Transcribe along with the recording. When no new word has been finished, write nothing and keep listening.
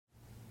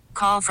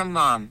call from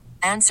mom.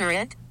 Answer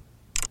it.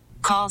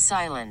 Call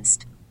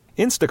silenced.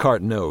 Instacart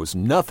knows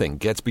nothing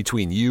gets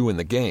between you and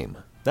the game.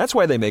 That's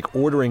why they make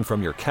ordering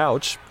from your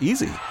couch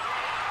easy.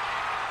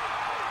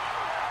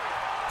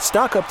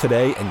 Stock up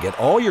today and get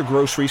all your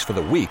groceries for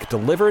the week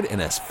delivered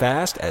in as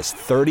fast as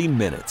 30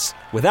 minutes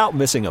without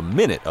missing a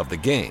minute of the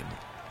game.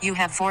 You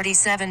have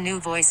 47 new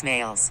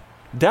voicemails.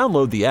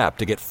 Download the app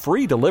to get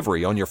free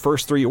delivery on your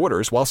first 3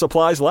 orders while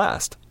supplies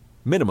last.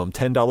 Minimum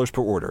 $10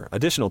 per order.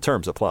 Additional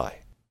terms apply.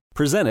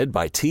 Presented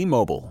by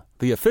T-Mobile,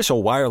 the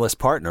official wireless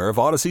partner of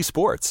Odyssey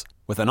Sports.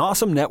 With an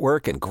awesome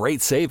network and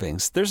great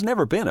savings, there's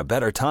never been a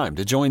better time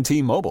to join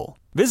T-Mobile.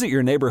 Visit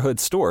your neighborhood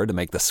store to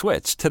make the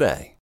switch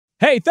today.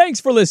 Hey, thanks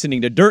for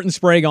listening to Dirt and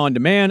Sprague On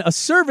Demand, a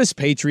Service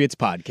Patriots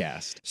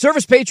podcast.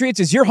 Service Patriots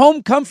is your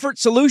home comfort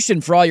solution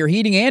for all your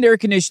heating and air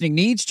conditioning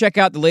needs. Check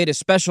out the latest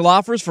special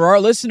offers for our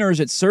listeners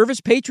at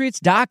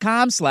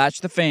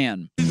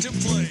servicepatriots.com/thefan.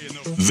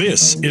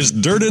 This is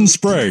Dirt and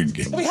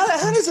Sprague. I mean,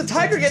 how does a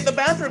tiger get in the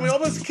bathroom? He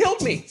almost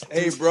killed me.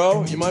 Hey,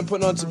 bro, you mind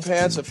putting on some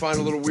pants? I find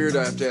it a little weird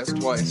I have to ask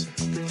twice.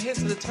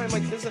 Pants at a time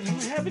like this, I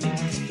don't have any.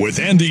 With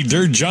Andy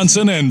Dirt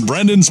Johnson and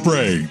Brendan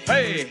Sprague.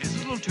 Hey, it's a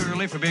little too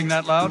early for being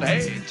that loud.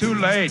 Hey, too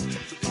late. It's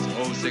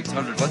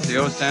 0600. What's the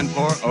O stand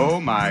for? Oh,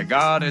 my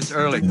God, it's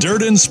early.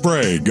 Dirt and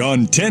Sprague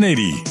on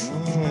 1080.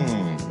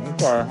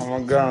 Okay, I'm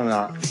gonna get on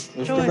that. Just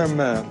give me a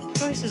minute.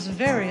 Joyce is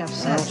very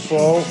upset.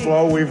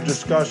 Slow, we've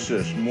discussed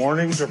this.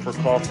 Mornings are for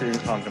coffee and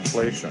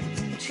contemplation.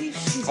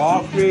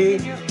 Coffee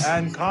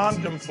and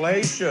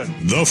contemplation.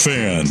 The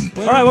Fan.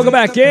 All right, welcome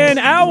back in.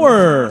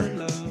 Hour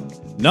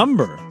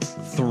number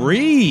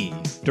 3.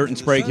 Dirt and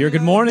Sprague here.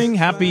 Good morning.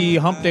 Happy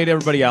hump day to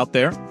everybody out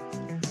there.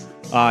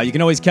 You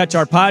can always catch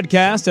our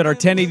podcast at our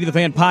 1080 The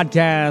Fan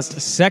podcast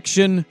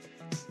section.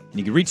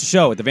 You can reach the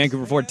show at the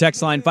Vancouver Ford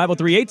text line,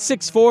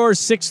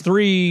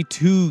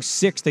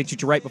 503-864-6326. They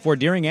treat you right before,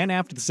 during, and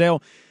after the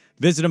sale.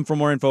 Visit them for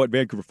more info at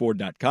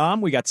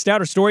vancouverford.com. We got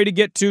Stouter Story to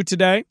get to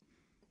today.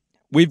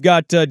 We've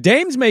got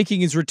Dame's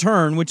making his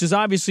return, which is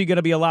obviously going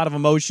to be a lot of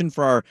emotion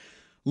for our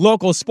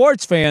local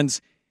sports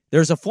fans.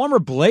 There's a former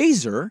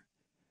Blazer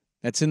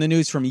that's in the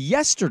news from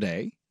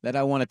yesterday that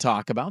I want to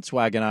talk about.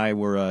 Swag and I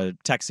were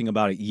texting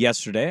about it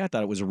yesterday. I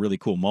thought it was a really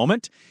cool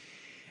moment.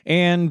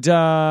 And,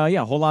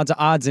 whole lots of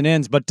odds and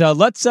ends. But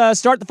let's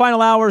start the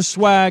final hour,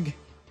 Swag.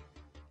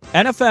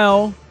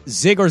 NFL,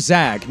 Zig or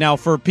Zag. Now,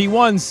 for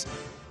P1s, you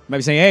might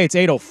be saying, hey, it's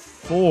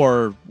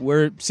 8:04.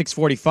 We're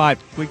 6:45.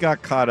 We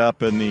got caught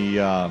up in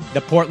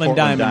the Portland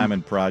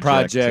Diamond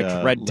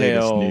Project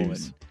Redtail.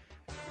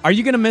 Are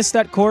you going to miss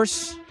that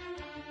course?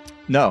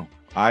 No,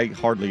 I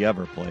hardly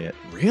ever play it.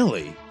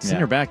 Really? It's in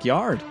your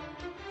backyard.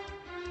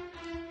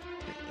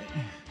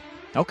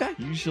 Okay.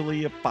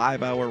 Usually a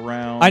 5-hour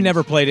round. I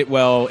never played it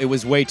well. It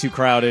was way too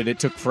crowded. It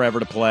took forever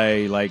to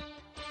play. I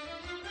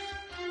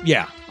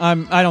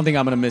don't think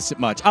I'm going to miss it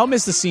much. I'll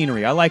miss the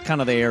scenery. I like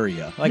kind of the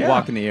area. I like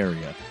walking the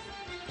area.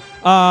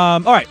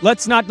 All right,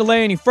 let's not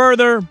delay any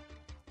further.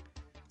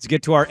 Let's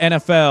get to our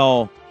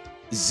NFL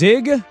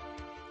Zig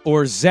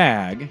or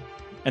Zag.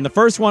 And the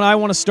first one I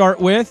want to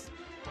start with,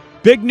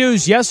 big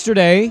news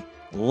yesterday.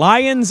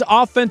 Lions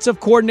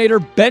offensive coordinator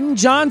Ben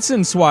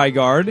Johnson,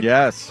 Swigard,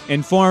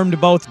 informed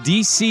both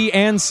D.C.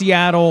 and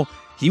Seattle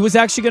he was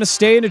actually going to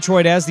stay in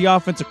Detroit as the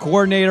offensive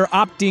coordinator,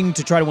 opting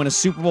to try to win a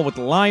Super Bowl with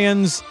the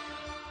Lions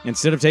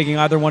instead of taking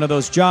either one of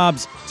those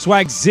jobs.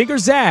 Swag, Zig or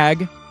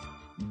Zag,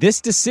 this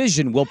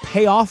decision will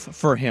pay off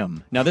for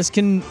him. Now, this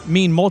can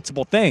mean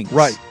multiple things.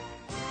 Right.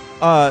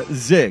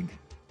 Zig.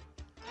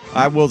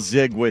 I will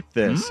zig with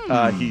this.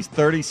 He's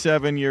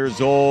 37 years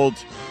old.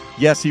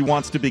 Yes, he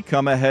wants to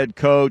become a head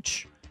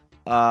coach.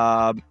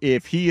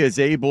 If he is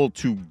able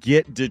to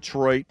get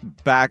Detroit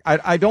back,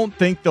 I don't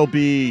think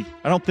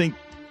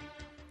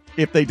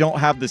if they don't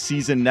have the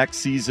season next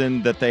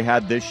season that they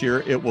had this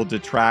year, it will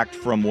detract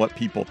from what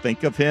people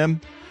think of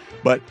him.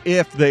 But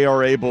if they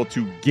are able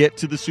to get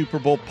to the Super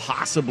Bowl,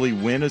 possibly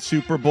win a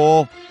Super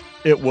Bowl,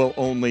 it will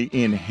only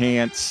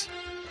enhance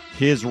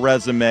his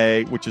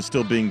resume, which is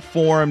still being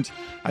formed.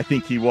 I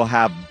think he will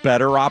have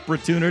better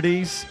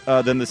opportunities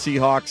than the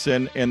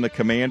Seahawks and the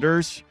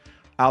Commanders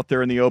out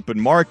there in the open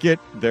market.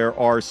 There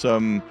are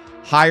some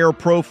higher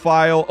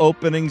profile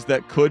openings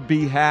that could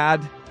be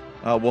had.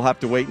 We'll have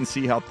to wait and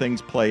see how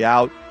things play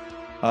out.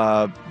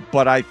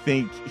 But I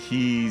think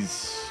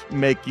he's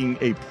making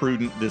a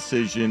prudent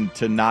decision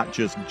to not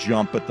just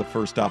jump at the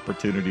first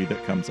opportunity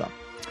that comes up.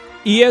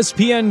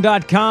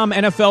 ESPN.com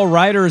NFL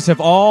writers have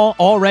all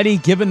already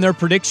given their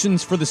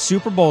predictions for the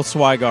Super Bowl,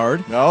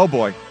 Swigard. Oh,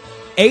 boy.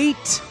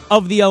 8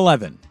 of the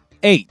 11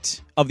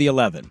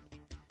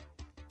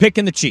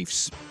 picking the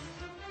Chiefs.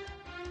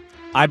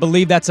 I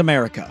believe that's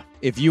America.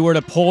 If you were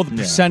to poll the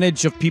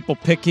percentage of people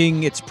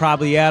picking, it's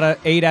probably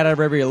 8 out of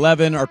every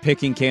 11 are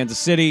picking Kansas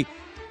City.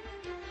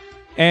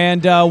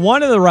 And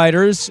one of the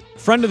writers,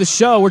 friend of the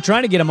show, we're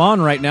trying to get him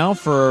on right now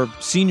for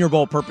Senior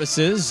Bowl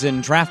purposes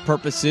and draft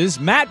purposes,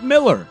 Matt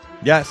Miller.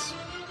 Yes.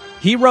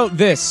 He wrote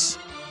this,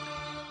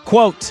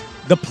 quote,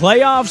 "The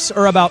playoffs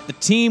are about the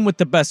team with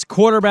the best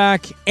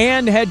quarterback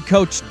and head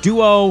coach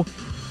duo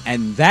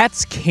And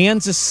that's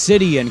Kansas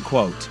City, end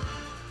quote.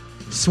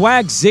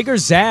 Swag, Zig or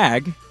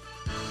Zag,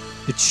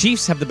 the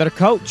Chiefs have the better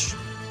coach.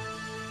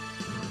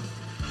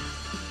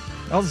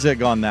 I'll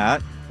zig on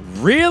that.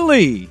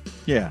 Really?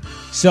 Yeah.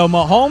 So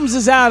Mahomes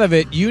is out of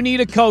it. You need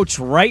a coach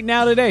right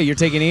now today. You're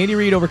taking Andy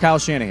Reid over Kyle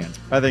Shanahan.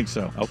 I think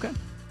so. Okay.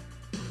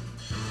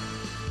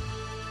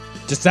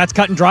 Just that's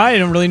cut and dry. I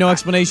don't really no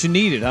explanation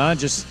needed, huh?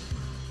 Just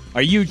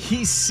are you?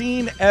 He's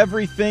seen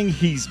everything.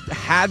 He's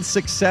had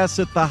success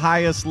at the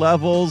highest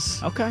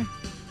levels. Okay.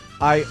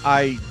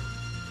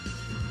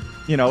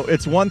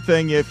 It's one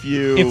thing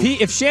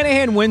if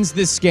Shanahan wins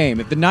this game,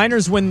 if the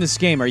Niners win this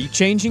game, are you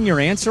changing your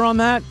answer on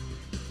that?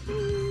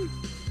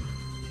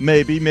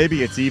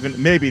 Maybe it's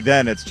even. Maybe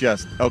then it's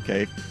just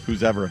okay.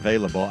 Who's ever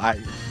available?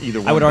 Either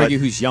one. I would argue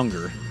who's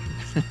younger.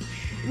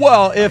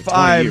 Well, if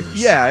I'm years.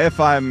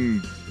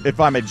 if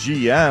I'm a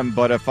GM,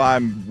 but if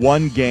I'm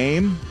one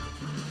game,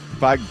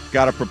 if I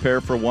got to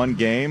prepare for one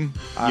game,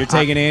 you're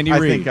taking Andy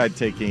Reid. I think I'd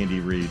take Andy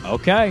Reid.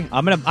 Okay,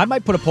 I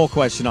might put a poll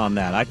question on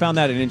that. I found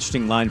that an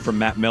interesting line from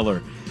Matt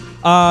Miller.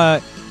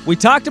 We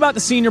talked about the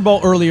Senior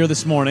Bowl earlier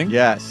this morning.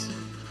 Yes,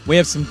 we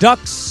have some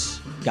Ducks,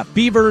 got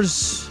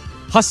Beavers,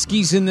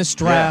 Huskies in this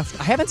draft.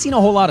 Yeah. I haven't seen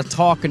a whole lot of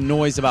talk and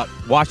noise about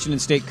Washington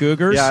State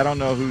Cougars. Yeah, I don't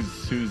know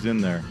who's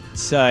in there.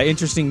 It's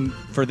interesting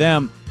for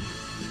them.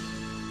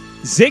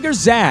 Zig or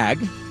Zag,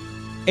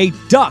 a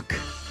Duck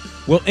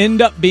will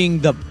end up being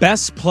the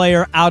best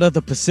player out of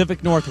the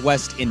Pacific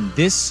Northwest in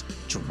this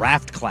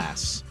draft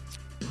class.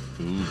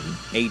 Ooh.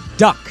 A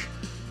Duck.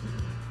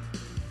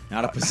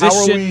 Not a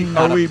position,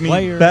 not a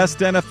player. Best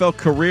NFL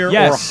career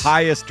or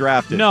highest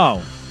drafted?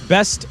 No,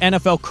 best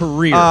NFL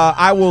career.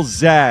 I will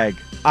zag.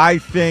 I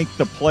think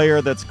the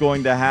player that's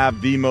going to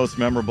have the most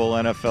memorable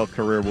NFL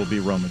career will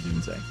be Rome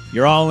Odunze.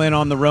 You're all in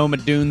on the Rome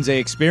Odunze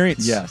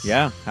experience. Yes.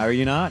 Yeah. How are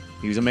you not?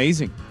 He was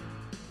amazing.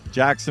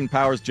 Jackson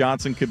Powers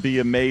Johnson could be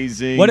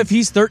amazing. What if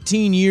he's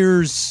 13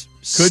 years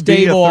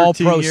stable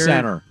all-pro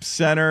center?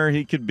 Center,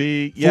 he could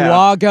be. Yeah.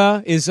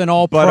 Fuaga is an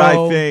all-pro. But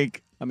I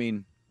think.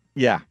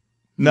 Yeah.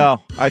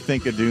 No, I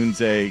think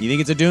Odunze. You think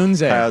it's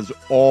Odunze? Has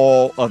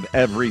all of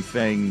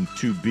everything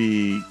to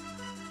be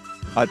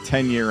a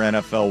 10-year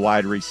NFL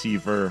wide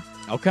receiver.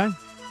 Okay.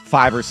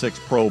 5 or 6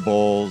 Pro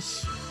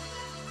Bowls.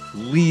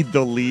 Lead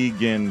the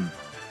league in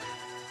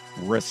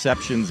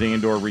receptions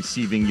and or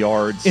receiving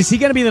yards. Is he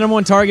going to be the number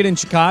one target in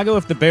Chicago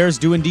if the Bears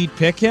do indeed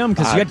pick him?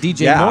 Because you got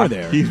DJ Moore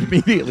there. He'd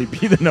immediately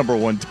be the number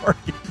one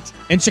target.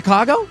 In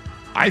Chicago?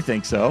 I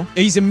think so.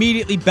 He's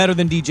immediately better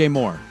than DJ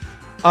Moore.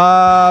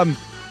 I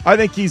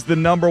think he's the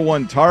number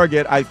one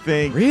target. I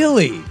think.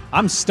 Really?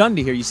 I'm stunned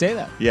to hear you say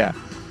that. Yeah.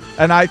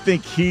 And I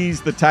think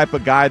he's the type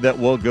of guy that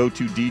will go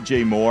to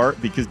DJ Moore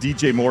because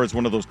DJ Moore is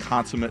one of those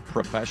consummate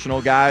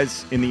professional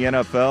guys in the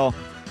NFL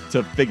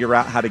to figure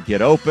out how to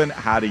get open,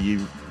 how do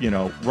you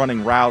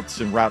running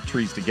routes and route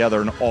trees together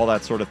and all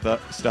that sort of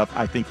stuff.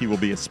 I think he will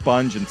be a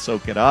sponge and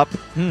soak it up.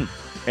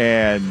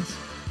 And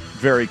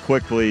very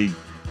quickly,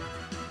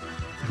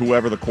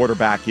 whoever the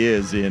quarterback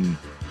is in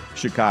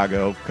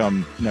Chicago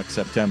come next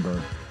September,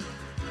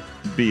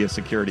 be a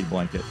security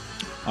blanket.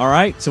 All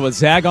right, so a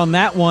zag on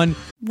that one.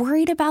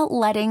 Worried about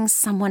letting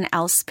someone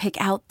else pick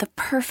out the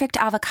perfect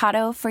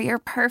avocado for your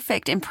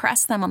perfect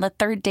impress them on the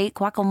third date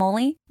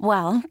guacamole?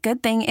 Well,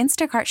 good thing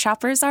Instacart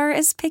shoppers are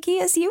as picky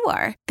as you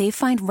are. They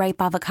find ripe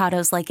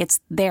avocados like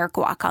it's their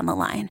guac on the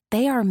line.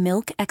 They are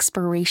milk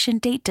expiration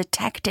date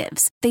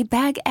detectives. They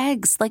bag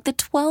eggs like the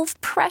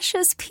 12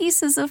 precious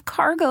pieces of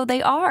cargo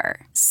they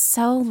are.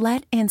 So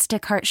let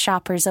Instacart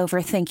shoppers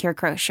overthink your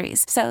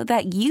groceries so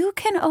that you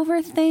can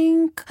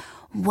overthink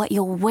what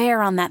you'll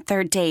wear on that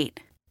third date.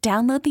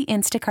 Download the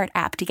Instacart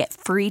app to get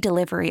free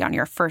delivery on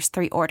your first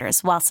 3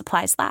 orders while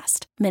supplies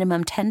last.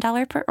 Minimum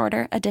 $10 per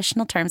order.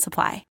 Additional terms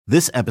apply.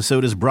 This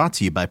episode is brought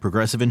to you by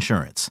Progressive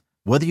Insurance.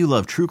 Whether you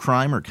love true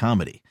crime or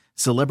comedy,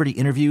 celebrity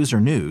interviews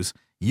or news,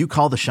 you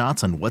call the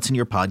shots on what's in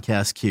your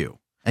podcast queue.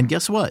 And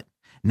guess what?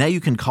 Now you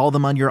can call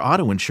them on your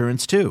auto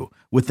insurance too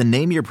with the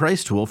Name Your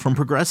Price tool from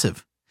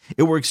Progressive.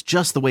 It works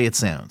just the way it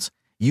sounds.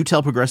 You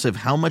tell Progressive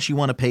how much you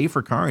want to pay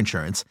for car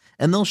insurance,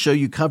 and they'll show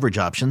you coverage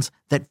options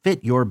that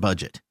fit your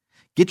budget.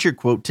 Get your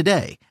quote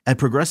today at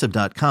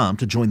Progressive.com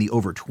to join the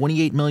over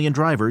 28 million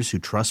drivers who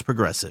trust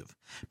Progressive.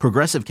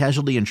 Progressive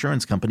Casualty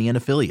Insurance Company and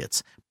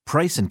Affiliates.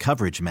 Price and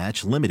coverage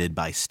match limited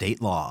by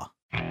state law.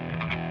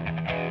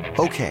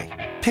 Okay,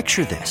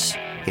 picture this.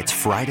 It's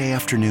Friday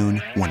afternoon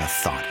when a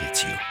thought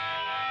hits you.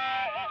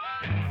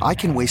 I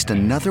can waste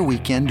another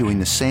weekend doing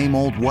the same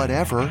old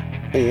whatever,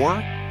 or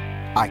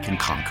I can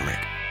conquer it.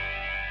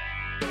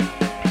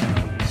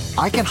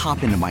 I can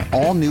hop into my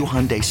all-new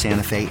Hyundai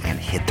Santa Fe and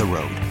hit the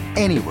road.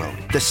 Any road.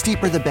 The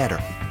steeper, the better.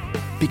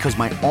 Because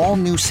my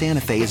all-new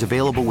Santa Fe is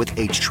available with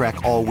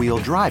H-Track all-wheel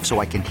drive, so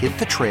I can hit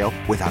the trail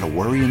without a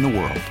worry in the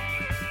world.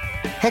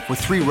 Heck, with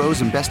 3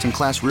 rows and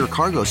best-in-class rear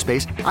cargo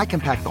space, I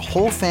can pack the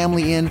whole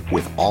family in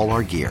with all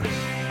our gear.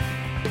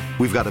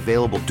 We've got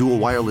available dual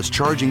wireless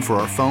charging for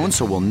our phones,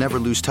 so we'll never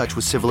lose touch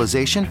with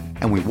civilization,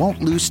 and we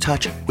won't lose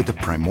touch with the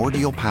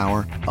primordial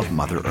power of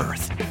Mother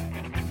Earth.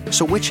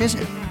 So which is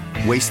it?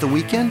 Waste the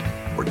weekend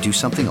or do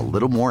something a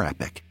little more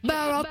epic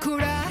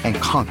and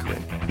conquer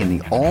it in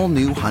the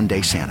all-new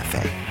Hyundai Santa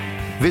Fe.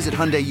 Visit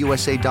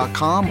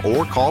HyundaiUSA.com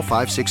or call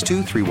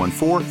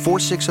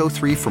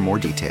 562-314-4603 for more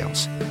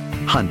details.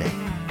 Hyundai,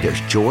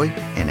 there's joy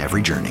in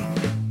every journey.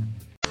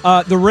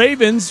 The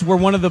Ravens were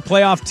one of the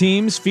playoff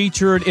teams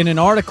featured in an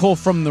article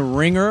from The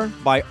Ringer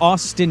by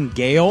Austin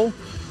Gale,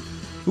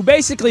 who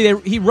basically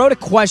he wrote a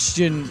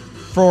question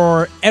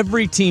for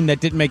every team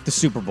that didn't make the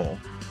Super Bowl.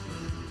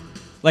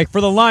 Like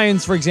for the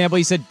Lions, for example,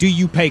 he said, do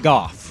you pay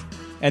Goff?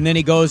 And then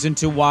he goes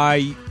into why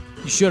you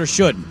should or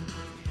shouldn't.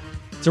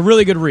 It's a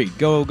really good read.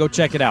 Go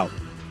check it out.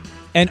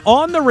 And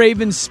on the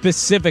Ravens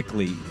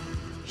specifically,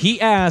 he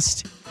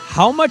asked,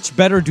 how much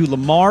better do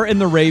Lamar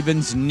and the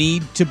Ravens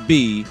need to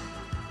be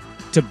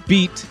to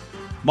beat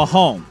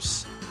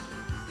Mahomes?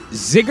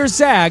 Zig or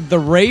Zag, the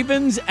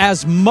Ravens,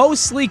 as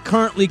mostly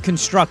currently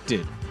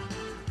constructed,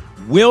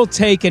 will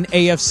take an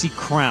AFC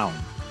crown.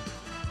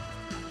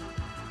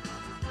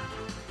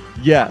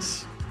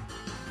 Yes.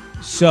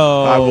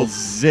 So I will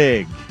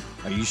zig.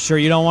 Are you sure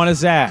you don't want to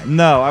zag?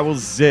 No, I will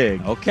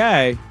zig.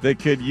 Okay. They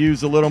could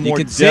use a little more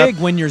You could depth. zig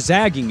when you're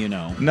zagging, you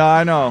know. No,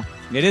 I know.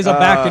 It is a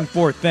back and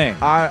forth thing.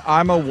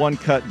 I'm a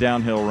one-cut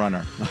downhill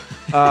runner.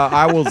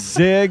 I will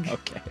zig.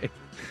 Okay.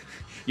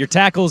 Your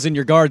tackles and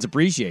your guards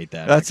appreciate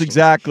that. That's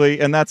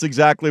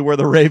exactly where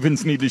the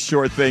Ravens need to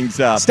short things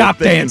up. Stop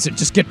dancing,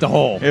 just get the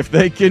hole. If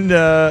they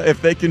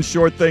can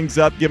short things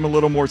up, give them a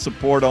little more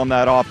support on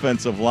that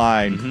offensive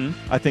line.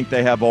 I think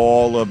they have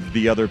all of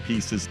the other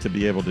pieces to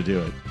be able to do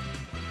it.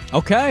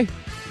 Okay.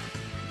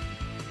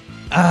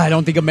 I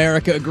don't think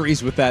America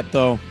agrees with that,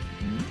 though.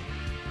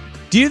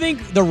 Do you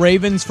think the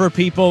Ravens for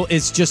people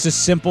is just a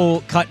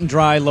simple cut and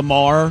dry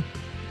Lamar,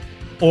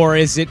 or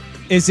is it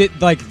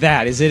like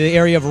that? Is it an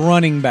area of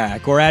running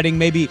back or adding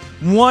maybe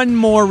one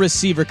more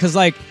receiver? Because,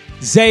 like,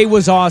 Zay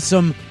was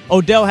awesome.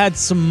 Odell had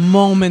some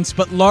moments,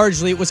 but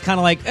largely it was kind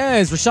of like,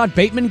 is Rashad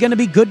Bateman going to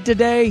be good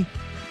today?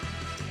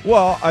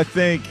 Well, I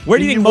think... Where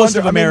do you think most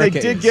of America they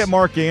did get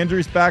Mark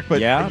Andrews back,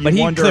 but but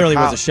he clearly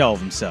was a shell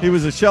of himself. He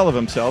was a shell of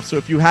himself. So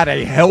if you had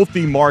a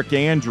healthy Mark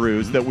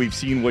Andrews that we've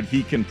seen what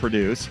he can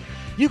produce,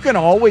 you can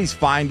always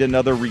find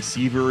another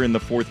receiver in the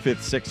 4th, 5th,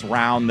 6th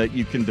round that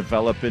you can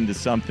develop into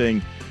something.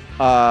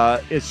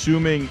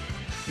 Assuming,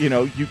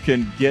 you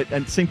can get,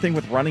 and same thing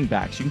with running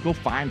backs. You can go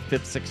find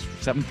 5th, 6th,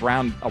 7th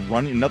round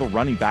another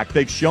running back.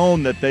 They've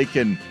shown that they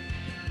can,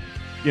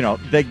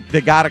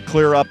 they got to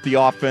clear up the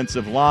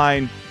offensive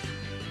line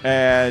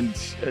and,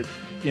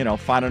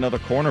 find another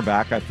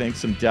cornerback. I think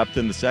some depth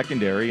in the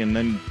secondary, and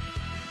then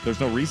there's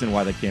no reason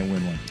why they can't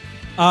win one.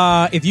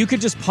 If you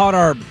could just pot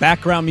our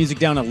background music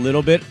down a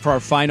little bit for our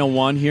final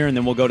one here, and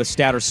then we'll go to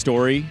Stat or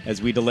Story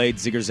as we delayed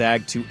Zig or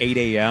Zag to 8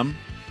 a.m.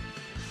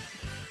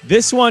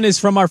 This one is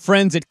from our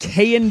friends at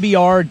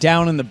KNBR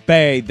down in the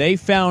Bay. They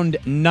found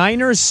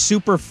Niners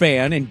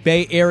superfan and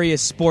Bay Area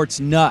sports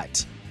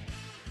nut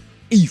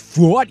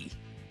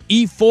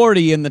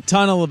E40 in the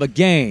tunnel of a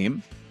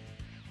game.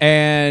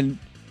 And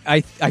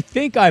I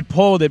think I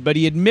pulled it, but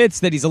he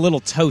admits that he's a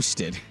little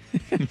toasted.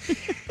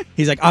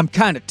 He's like, I'm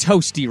kind of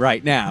toasty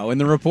right now.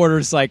 And the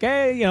reporter's like,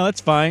 hey,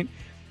 that's fine.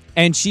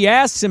 And she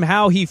asks him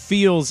how he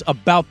feels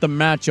about the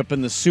matchup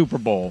in the Super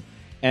Bowl.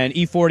 And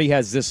E40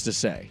 has this to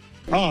say.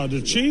 Oh,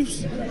 the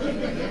Chiefs?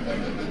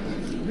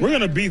 We're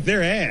going to beat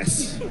their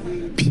ass.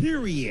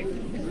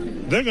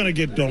 Period. They're going to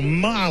get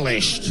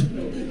demolished.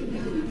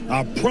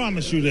 I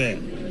promise you that.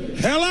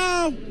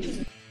 Hello?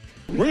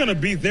 We're going to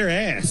beat their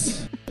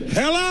ass.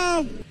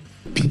 Hello?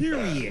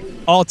 Period.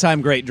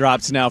 All-time great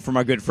drops now from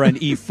our good friend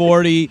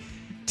E40.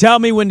 Tell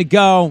me when to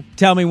go.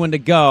 Tell me when to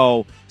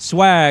go.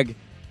 Swag.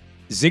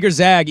 Zig or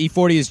Zag.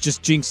 E40 has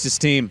just jinxed his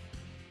team.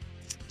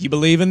 Do you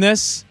believe in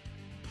this?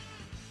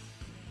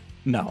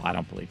 No, I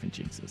don't believe in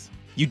jinxes.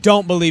 You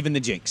don't believe in the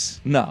jinx?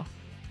 No.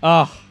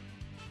 Oh.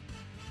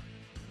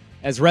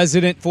 As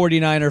resident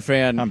 49er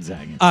fan, I'm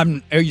zagging.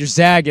 You're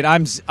zagging.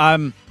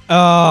 I'm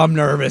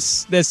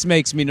nervous. This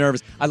makes me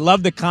nervous. I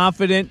love the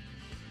confident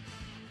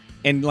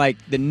and like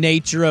the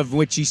nature of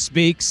which he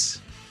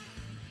speaks.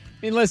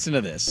 I mean, listen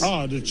to this.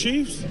 Oh, the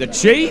Chiefs? The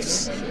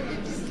Chiefs?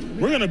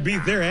 We're going to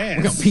beat their ass.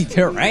 We're going to beat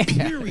their ass.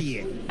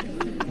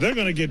 Period. They're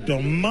going to get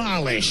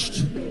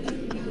demolished.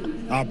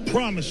 I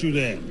promise you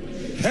that.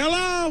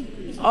 Hello?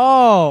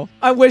 Oh,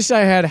 I wish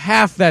I had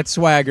half that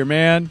swagger,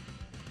 man.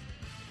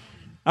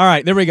 All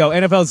right, there we go.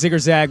 NFL Zig or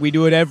Zag. We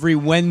do it every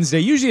Wednesday,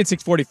 usually at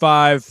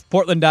 6:45.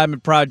 Portland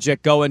Diamond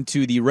Project going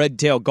to the Red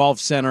Tail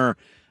Golf Center.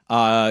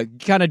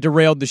 Kind of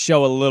derailed the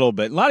show a little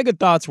bit. A lot of good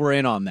thoughts were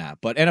in on that.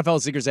 But NFL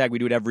Zig or Zag, we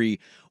do it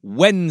every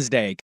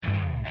Wednesday.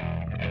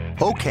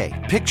 Okay,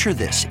 picture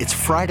this. It's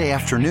Friday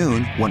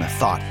afternoon when a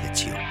thought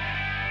hits you.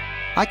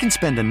 I can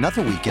spend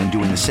another weekend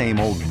doing the same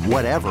old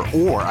whatever,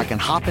 or I can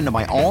hop into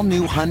my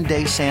all-new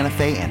Hyundai Santa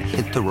Fe and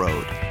hit the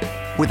road.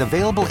 With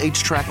available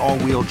H-Track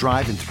all-wheel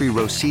drive and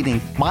 3-row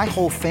seating, my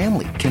whole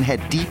family can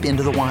head deep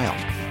into the wild.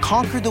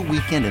 Conquer the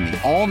weekend in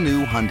the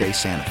all-new Hyundai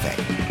Santa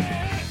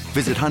Fe.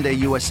 Visit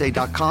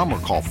HyundaiUSA.com or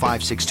call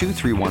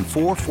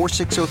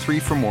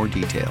 562-314-4603 for more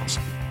details.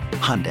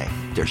 Hyundai,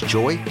 there's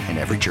joy in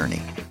every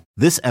journey.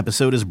 This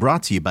episode is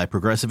brought to you by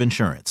Progressive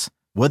Insurance.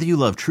 Whether you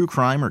love true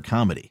crime or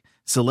comedy,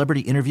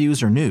 celebrity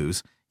interviews or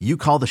news, you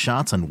call the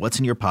shots on what's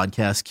in your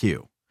podcast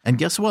queue. And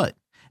guess what?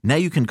 Now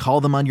you can call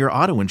them on your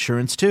auto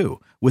insurance too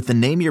with the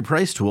Name Your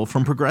Price tool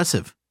from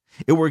Progressive.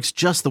 It works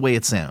just the way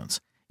it sounds.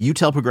 You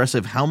tell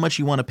Progressive how much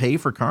you want to pay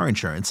for car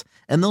insurance,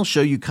 and they'll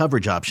show you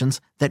coverage options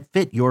that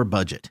fit your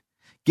budget.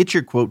 Get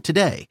your quote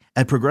today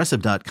at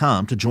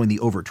Progressive.com to join the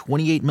over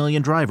 28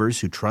 million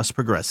drivers who trust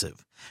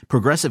Progressive.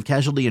 Progressive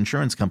Casualty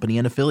Insurance Company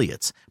and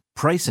Affiliates.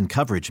 Price and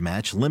coverage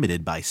match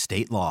limited by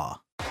state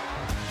law.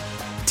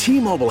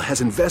 T-Mobile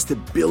has invested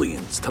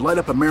billions to light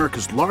up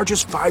America's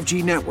largest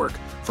 5G network,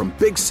 from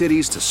big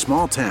cities to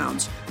small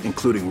towns,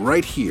 including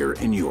right here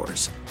in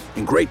yours.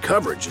 And great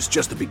coverage is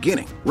just the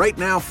beginning. Right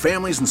now,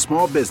 families and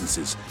small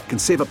businesses can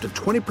save up to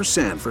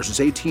 20% versus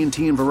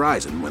AT&T and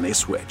Verizon when they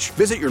switch.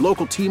 Visit your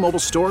local T-Mobile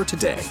store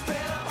today.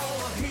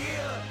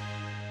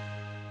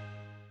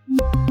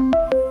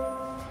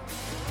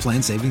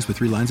 Plan savings with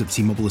 3 lines of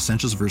T-Mobile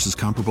Essentials versus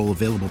comparable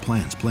available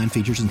plans. Plan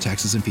features and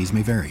taxes and fees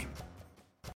may vary.